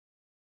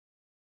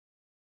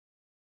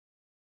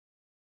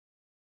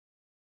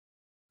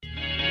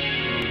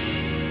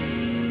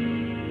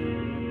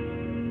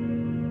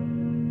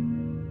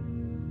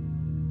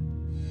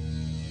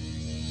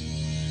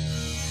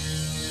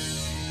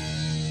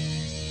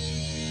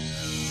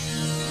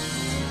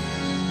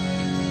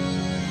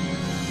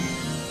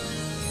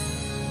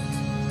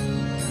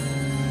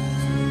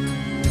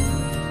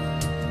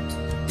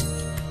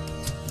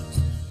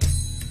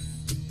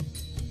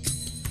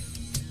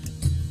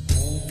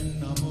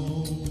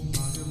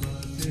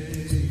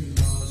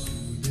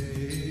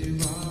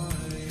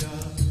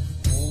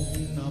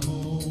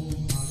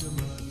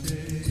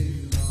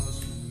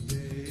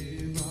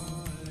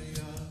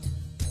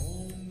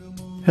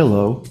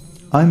Hello,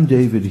 I'm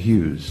David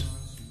Hughes.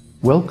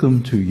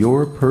 Welcome to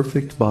Your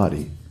Perfect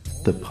Body,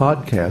 the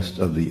podcast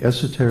of the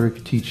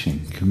Esoteric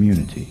Teaching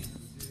community.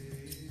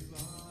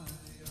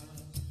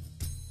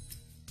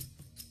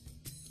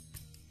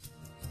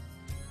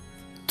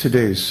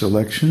 Today's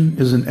selection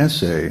is an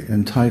essay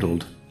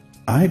entitled,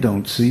 I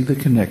Don't See the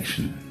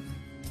Connection.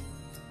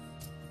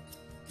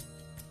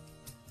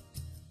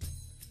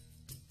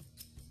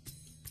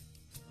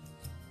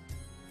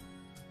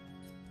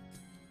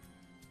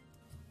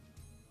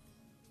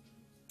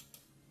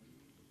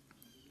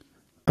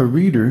 A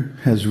reader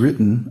has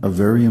written a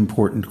very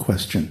important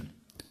question,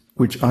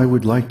 which I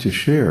would like to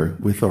share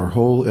with our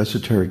whole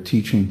Esoteric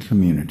Teaching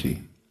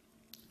community.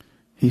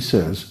 He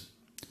says,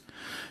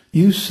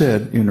 You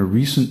said in a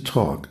recent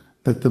talk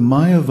that the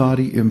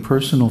Mayavadi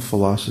impersonal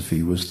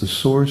philosophy was the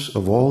source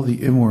of all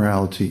the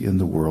immorality in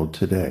the world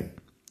today.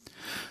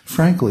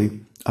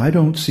 Frankly, I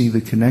don't see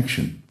the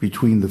connection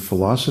between the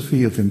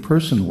philosophy of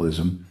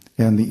impersonalism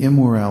and the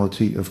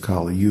immorality of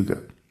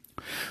Kali-yuga.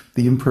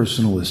 The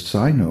impersonalists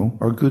I know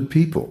are good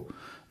people.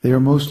 They are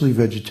mostly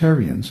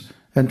vegetarians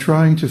and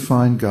trying to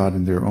find God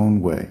in their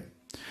own way.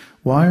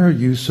 Why are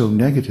you so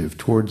negative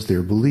towards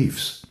their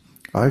beliefs?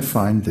 I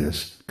find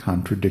this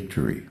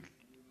contradictory.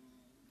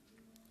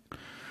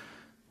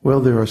 Well,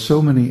 there are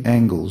so many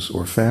angles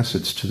or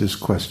facets to this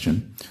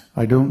question,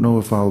 I don't know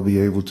if I'll be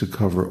able to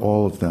cover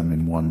all of them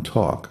in one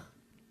talk.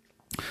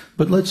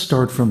 But let's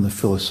start from the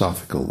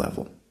philosophical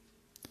level.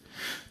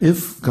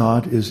 If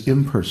God is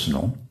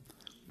impersonal,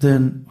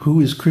 then who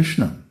is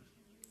Krishna?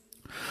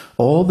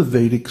 All the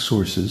Vedic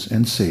sources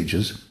and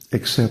sages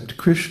accept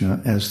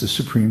Krishna as the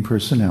Supreme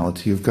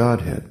Personality of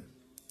Godhead.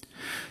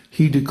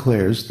 He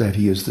declares that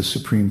he is the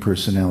Supreme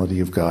Personality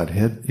of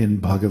Godhead in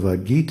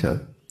Bhagavad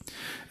Gita,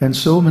 and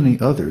so many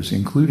others,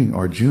 including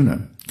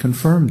Arjuna,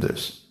 confirm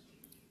this.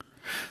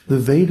 The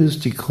Vedas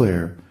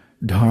declare,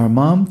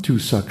 Dharmam tu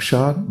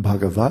sakshat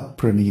bhagavat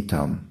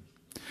pranitam.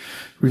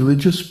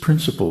 Religious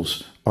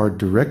principles are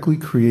directly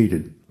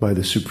created by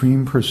the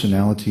Supreme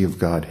Personality of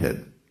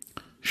Godhead.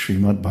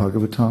 Srimad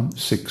Bhagavatam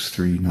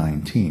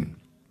 6.3.19.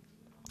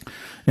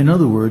 In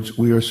other words,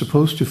 we are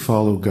supposed to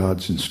follow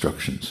God's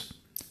instructions,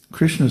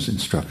 Krishna's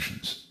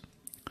instructions.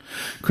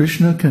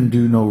 Krishna can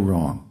do no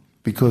wrong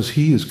because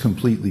he is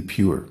completely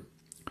pure.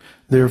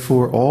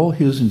 Therefore, all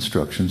his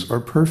instructions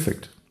are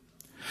perfect.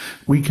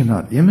 We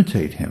cannot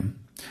imitate him,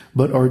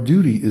 but our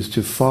duty is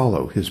to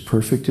follow his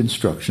perfect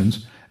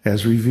instructions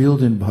as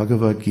revealed in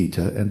Bhagavad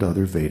Gita and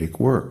other Vedic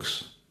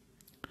works.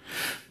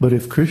 But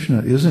if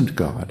Krishna isn't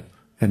God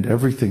and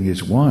everything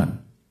is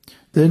one,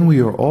 then we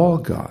are all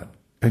God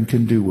and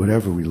can do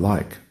whatever we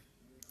like.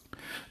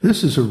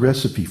 This is a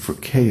recipe for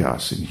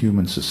chaos in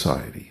human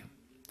society.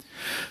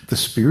 The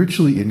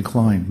spiritually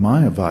inclined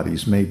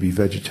Mayavadis may be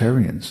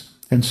vegetarians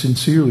and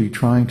sincerely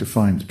trying to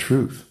find the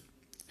truth.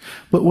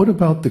 But what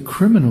about the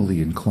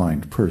criminally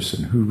inclined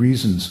person who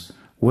reasons,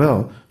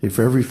 well, if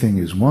everything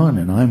is one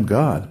and I'm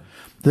God,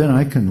 then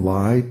I can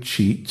lie,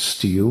 cheat,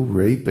 steal,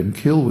 rape, and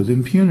kill with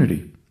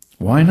impunity.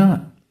 Why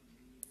not?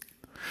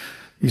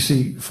 You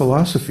see,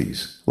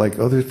 philosophies, like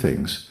other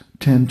things,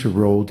 tend to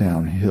roll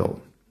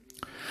downhill.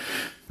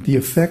 The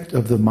effect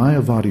of the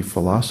Mayavadi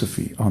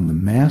philosophy on the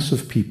mass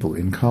of people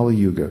in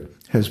Kali-yuga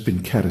has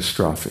been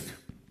catastrophic.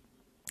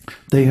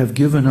 They have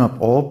given up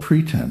all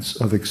pretense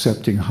of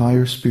accepting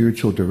higher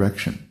spiritual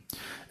direction,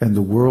 and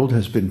the world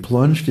has been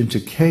plunged into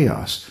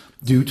chaos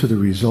due to the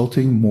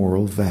resulting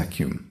moral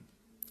vacuum.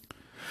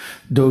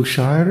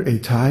 Doshar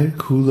etai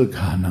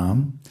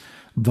kulaghanam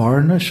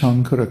varna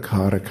shankara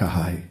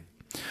karakahai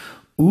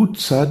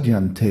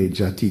utsadyante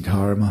jati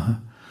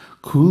dharma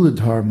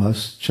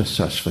kuladharmas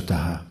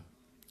chasashvataha.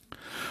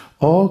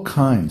 All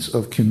kinds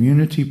of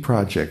community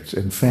projects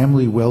and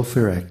family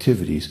welfare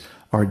activities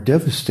are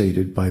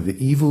devastated by the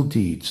evil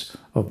deeds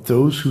of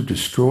those who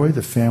destroy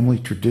the family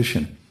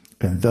tradition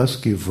and thus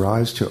give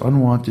rise to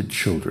unwanted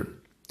children.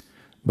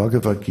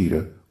 Bhagavad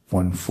Gita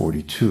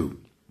 142.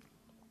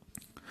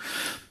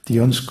 The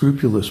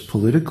unscrupulous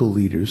political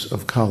leaders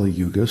of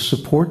Kali-yuga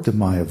support the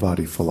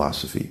Mayavadi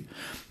philosophy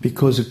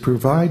because it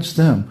provides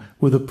them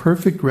with a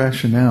perfect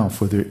rationale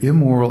for their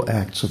immoral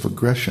acts of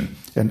aggression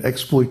and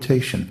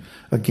exploitation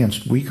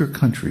against weaker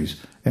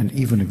countries and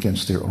even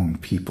against their own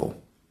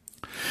people.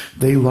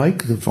 They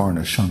like the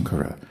Varna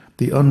Shankara,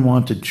 the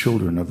unwanted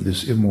children of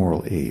this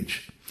immoral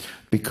age,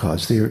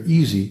 because they are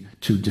easy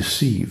to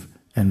deceive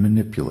and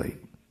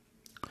manipulate.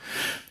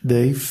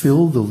 They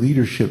fill the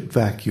leadership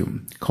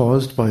vacuum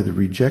caused by the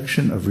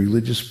rejection of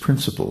religious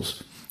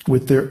principles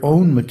with their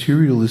own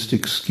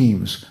materialistic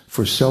schemes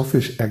for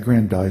selfish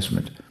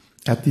aggrandizement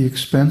at the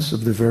expense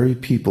of the very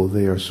people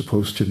they are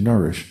supposed to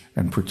nourish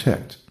and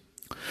protect.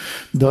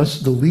 Thus,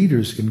 the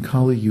leaders in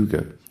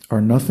Kali-yuga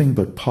are nothing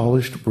but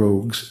polished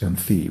rogues and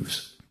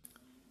thieves.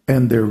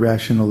 And their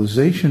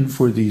rationalization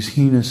for these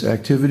heinous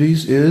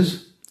activities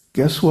is,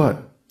 guess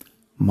what?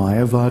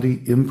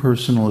 Mayavadi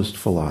impersonalist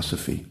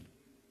philosophy.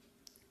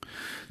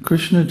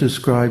 Krishna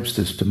describes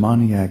this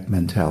demoniac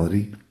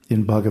mentality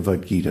in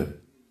Bhagavad Gita.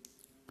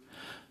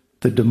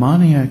 The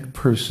demoniac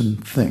person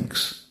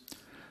thinks,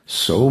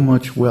 So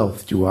much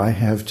wealth do I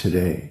have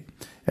today,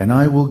 and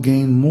I will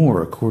gain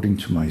more according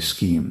to my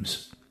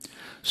schemes.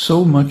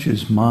 So much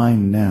is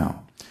mine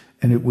now,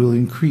 and it will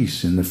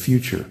increase in the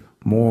future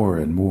more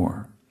and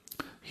more.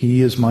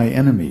 He is my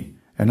enemy,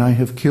 and I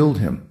have killed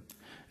him,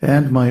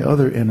 and my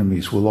other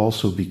enemies will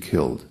also be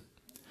killed.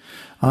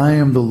 I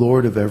am the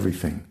Lord of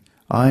everything.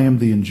 I am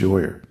the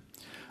enjoyer.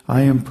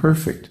 I am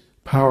perfect,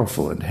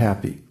 powerful, and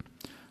happy.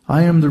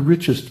 I am the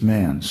richest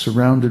man,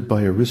 surrounded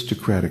by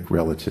aristocratic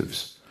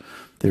relatives.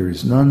 There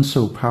is none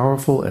so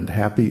powerful and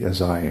happy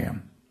as I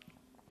am.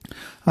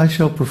 I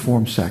shall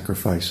perform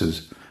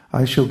sacrifices.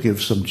 I shall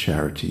give some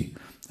charity,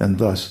 and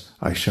thus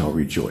I shall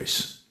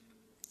rejoice.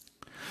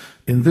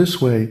 In this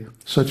way,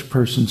 such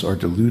persons are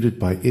deluded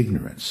by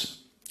ignorance,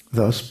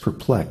 thus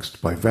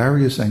perplexed by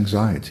various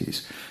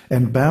anxieties,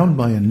 and bound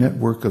by a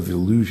network of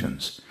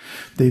illusions.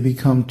 They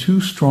become too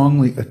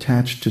strongly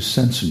attached to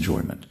sense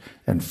enjoyment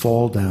and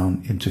fall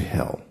down into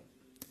hell.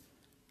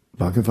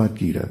 Bhagavad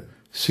Gita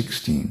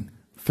 16:13-16.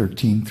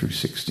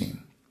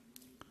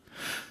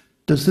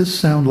 Does this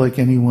sound like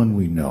anyone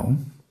we know?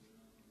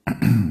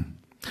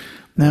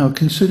 Now,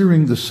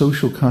 considering the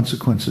social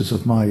consequences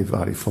of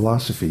Mayavadi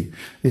philosophy,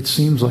 it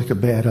seems like a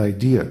bad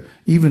idea,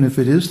 even if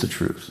it is the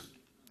truth.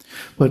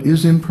 But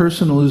is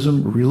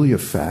impersonalism really a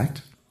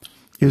fact?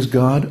 Is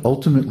God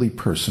ultimately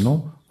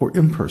personal or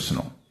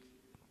impersonal?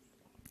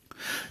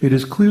 It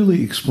is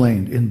clearly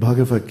explained in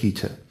Bhagavad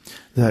Gita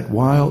that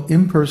while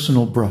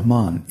impersonal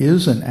Brahman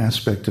is an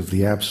aspect of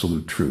the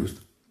absolute truth,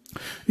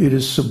 it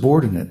is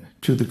subordinate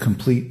to the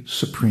complete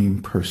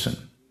supreme person.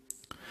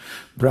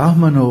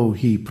 Brahmano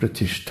hi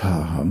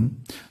pratishtaham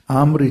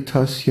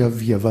amritasya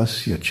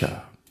vyavasya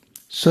cha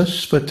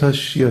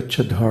sasvatasya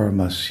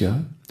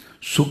chadharmasya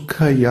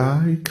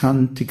sukhayai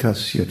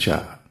kantikasya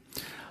cha.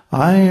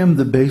 I am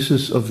the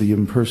basis of the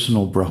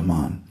impersonal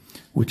Brahman,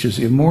 which is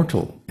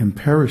immortal,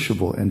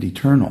 imperishable, and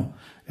eternal,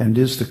 and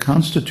is the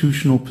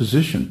constitutional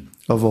position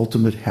of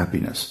ultimate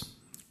happiness.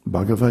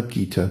 Bhagavad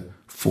Gita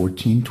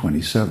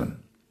 14:27.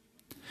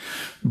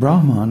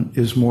 Brahman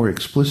is more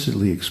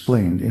explicitly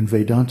explained in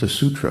Vedanta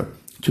Sutra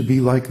to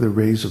be like the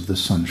rays of the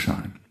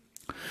sunshine.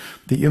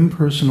 The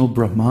impersonal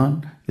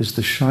Brahman is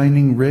the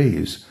shining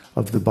rays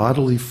of the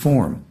bodily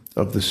form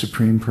of the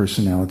Supreme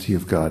Personality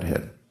of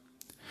Godhead.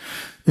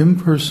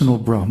 Impersonal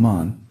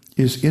Brahman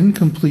is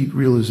incomplete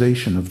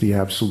realization of the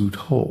absolute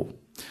whole,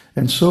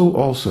 and so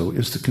also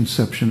is the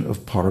conception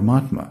of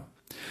Paramatma.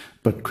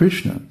 But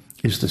Krishna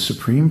is the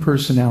Supreme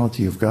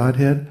Personality of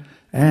Godhead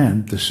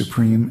and the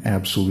Supreme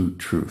Absolute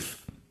Truth.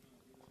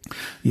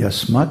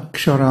 Yasmat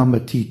ksharam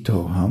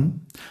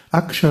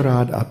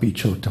aksharad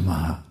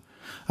apichotamaha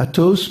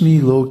atosmi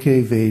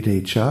loke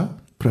vedecha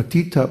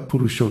pratita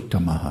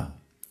purushottamaha.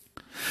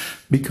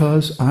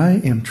 Because I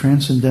am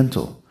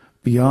transcendental,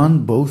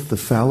 beyond both the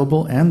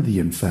fallible and the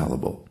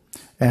infallible,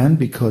 and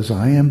because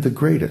I am the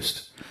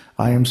greatest,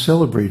 I am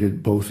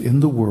celebrated both in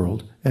the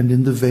world and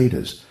in the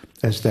Vedas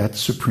as that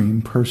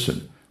supreme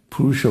person,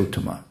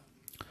 Purushottama.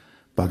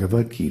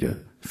 Bhagavad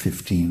Gita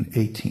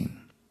 15:18.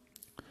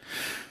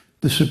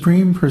 The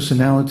Supreme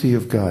Personality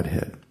of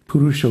Godhead,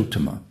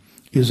 Purushottama,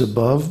 is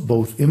above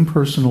both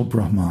impersonal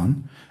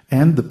Brahman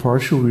and the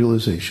partial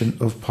realization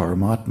of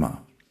Paramatma.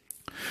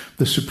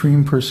 The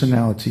Supreme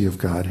Personality of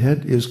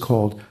Godhead is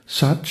called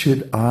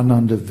Satchid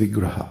Ananda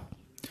Vigraha.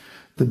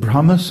 The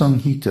Brahma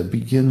Samhita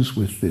begins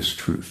with this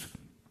truth.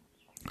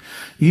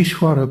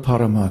 Ishvara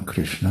Parama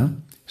Krishna,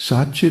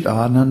 Satchid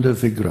Ananda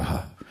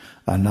Vigraha,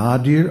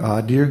 Anadir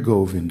Adir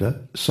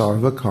Govinda,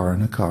 Sarva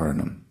Karana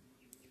Karanam.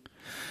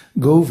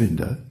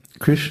 Govinda,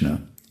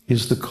 Krishna,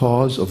 is the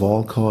cause of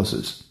all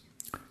causes.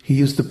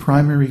 He is the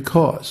primary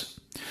cause,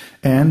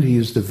 and he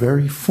is the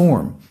very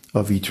form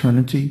of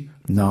eternity,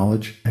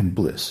 knowledge, and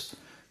bliss.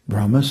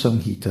 Brahma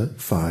Samhita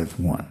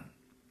 5.1.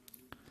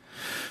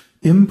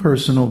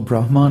 Impersonal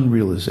Brahman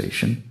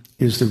realization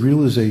is the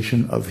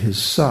realization of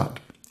his Sat,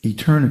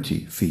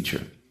 eternity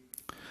feature.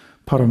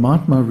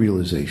 Paramatma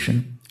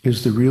realization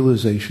is the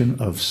realization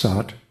of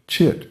Sat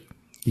Chit,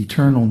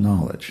 eternal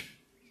knowledge.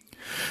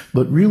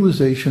 But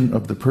realization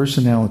of the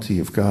personality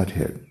of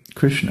Godhead,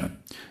 Krishna,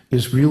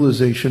 is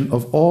realization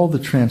of all the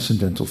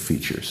transcendental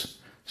features,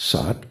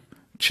 Sat,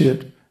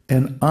 Chit,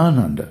 and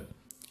Ananda,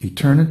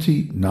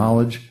 eternity,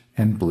 knowledge,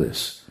 and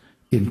bliss,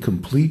 in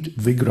complete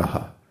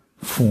vigraha,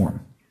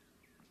 form.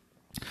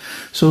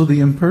 So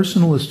the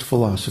impersonalist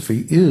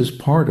philosophy is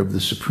part of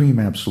the supreme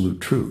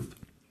absolute truth.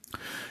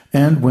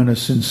 And when a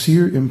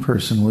sincere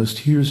impersonalist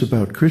hears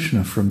about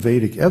Krishna from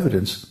Vedic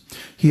evidence,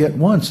 he at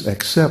once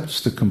accepts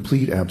the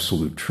complete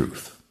absolute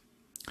truth.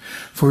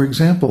 For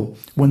example,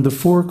 when the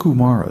four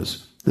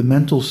Kumaras, the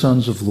mental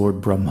sons of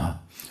Lord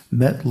Brahma,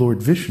 met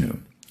Lord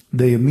Vishnu,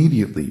 they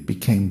immediately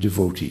became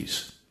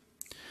devotees.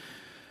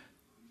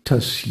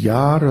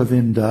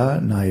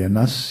 Tasyaravinda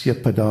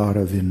nayanasya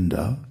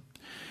padaravinda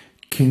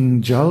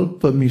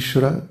kinjalpa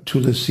mishra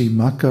tulasi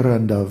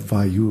makaranda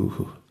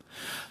vayuhu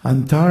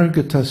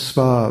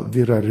antargatasva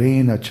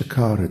virarena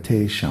chakara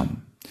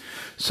tesham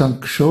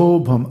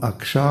sankshobham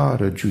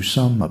akshara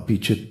jusam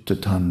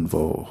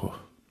apichittatanvoh.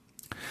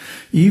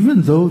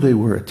 even though they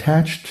were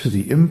attached to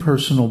the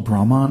impersonal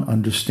Brahman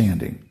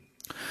understanding.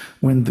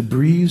 When the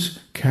breeze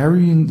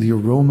carrying the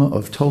aroma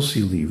of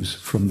tulsi leaves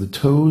from the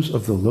toes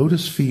of the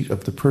lotus feet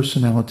of the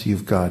personality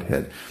of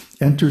Godhead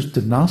enters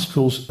the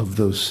nostrils of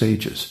those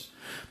sages,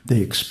 they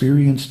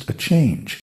experienced a change